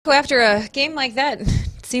So after a game like that,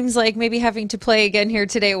 it seems like maybe having to play again here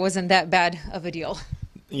today wasn't that bad of a deal.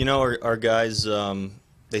 Our guys,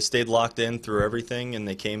 they stayed locked in through everything, and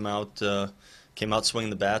they came out swinging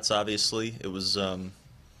the bats. Obviously, it was a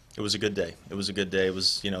good day. It was a good day. It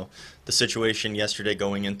was, the situation yesterday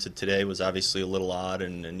going into today was obviously a little odd,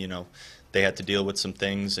 and they had to deal with some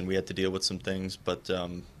things, and we had to deal with some things. But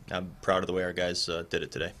I'm proud of the way our guys did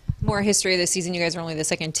it today. More history of this season. You guys are only the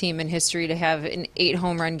second team in history to have an 8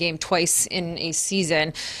 home run game twice in a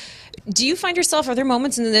season. Do you find yourself, are there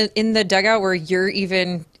moments in the dugout where you're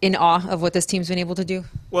even in awe of what this team's been able to do?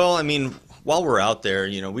 Well, I mean, while we're out there,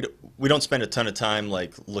 we don't spend a ton of time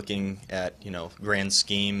like looking at grand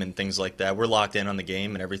scheme and things like that. We're locked in on the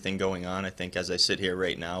game and everything going on. I think as I sit here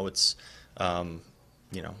right now, it's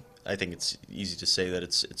you know I think it's easy to say that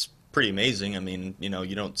it's pretty amazing. I mean,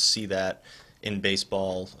 you don't see that in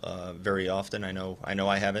baseball very often. I know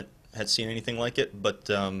I haven't had seen anything like it, but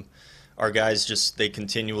our guys just they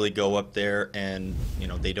continually go up there and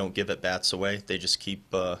they don't give at bats away. They just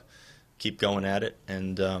keep going at it,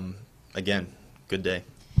 and again, good day.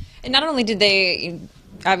 And not only did they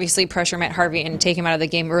obviously pressure Matt Harvey and take him out of the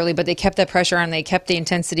game early, but they kept that pressure on, they kept the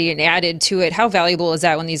intensity and added to it. How valuable is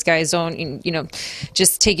that when these guys don't,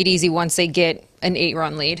 just take it easy once they get an 8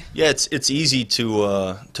 run lead? Yeah, it's easy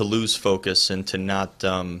to lose focus and to not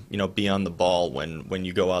be on the ball when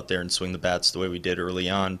you go out there and swing the bats the way we did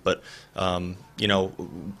early on. But I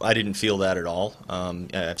didn't feel that at all.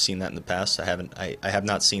 I've seen that in the past. I have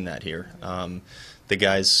not seen that here. The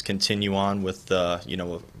guys continue on with a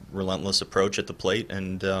relentless approach at the plate,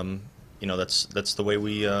 and that's the way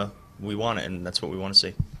we want it, and that's what we want to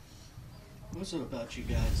see. What's it about you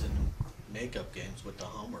guys in makeup games with the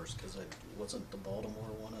homers? Because wasn't the Baltimore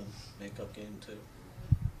one a makeup game too?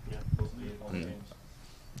 Yeah, those are the home games.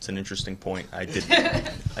 It's an interesting point.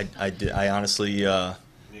 I honestly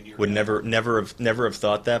would never have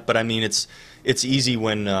thought that. But I mean, it's easy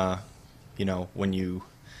when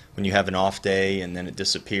when you have an off day and then it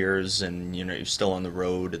disappears and you're still on the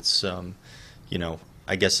road. It's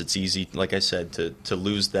I guess it's easy, like I said, to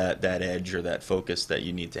lose that edge or that focus that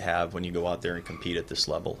you need to have when you go out there and compete at this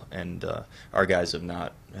level. And our guys have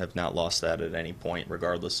not lost that at any point,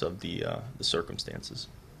 regardless of the circumstances.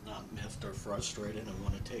 Not miffed or frustrated and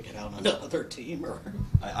want to take it out on another team, or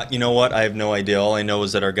You know what? I have no idea. All I know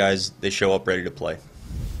is that our guys, they show up ready to play.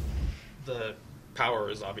 The power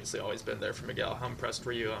has obviously always been there for Miguel. How impressed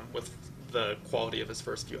were you with the quality of his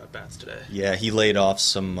first few at bats today? Yeah, he laid off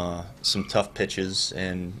some tough pitches,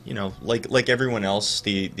 and like everyone else,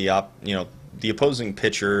 the opposing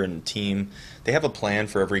pitcher and team, they have a plan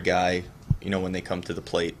for every guy, when they come to the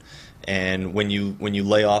plate. And when you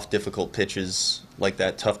lay off difficult pitches like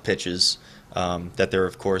that, tough pitches, that they're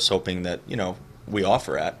of course hoping that we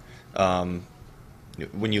offer at.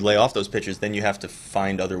 When you lay off those pitches, then you have to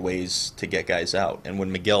find other ways to get guys out. And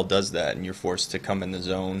when Miguel does that, and you're forced to come in the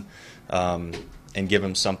zone and give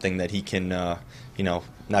him something that he can,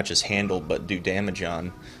 not just handle but do damage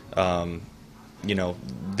on,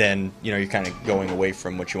 then you're kind of going away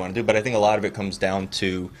from what you want to do. But I think a lot of it comes down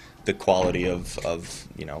to the quality of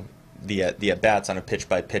the at bats on a pitch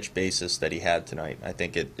by pitch basis that he had tonight. I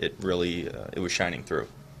think it really it was shining through.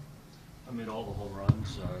 Amid all the home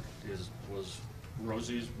runs, was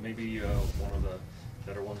Rosie's maybe one of the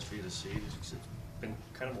better ones for you to see? It's been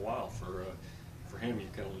kind of a while for him. You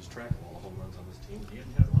kind of lose track of all the home runs on this team. He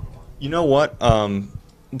hadn't had one in a while. You know what?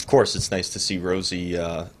 Of course, it's nice to see Rosie,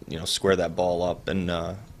 square that ball up and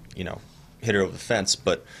hit it over the fence.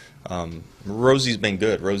 But Rosie's been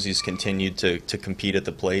good. Rosie's continued to compete at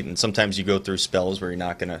the plate, and sometimes you go through spells where you're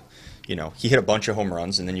not going to, he hit a bunch of home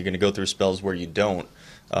runs, and then you're going to go through spells where you don't.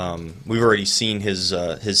 We've already seen his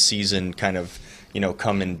season kind of,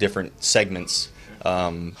 come in different segments,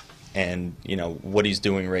 and what he's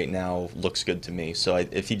doing right now looks good to me. So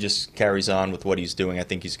if he just carries on with what he's doing, I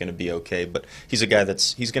think he's going to be okay. But he's a guy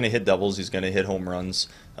he's going to hit doubles, he's going to hit home runs.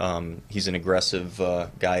 He's an aggressive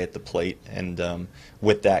guy at the plate, and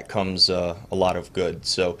with that comes a lot of good.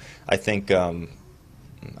 So I think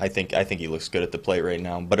he looks good at the plate right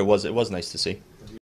now. But it was nice to see.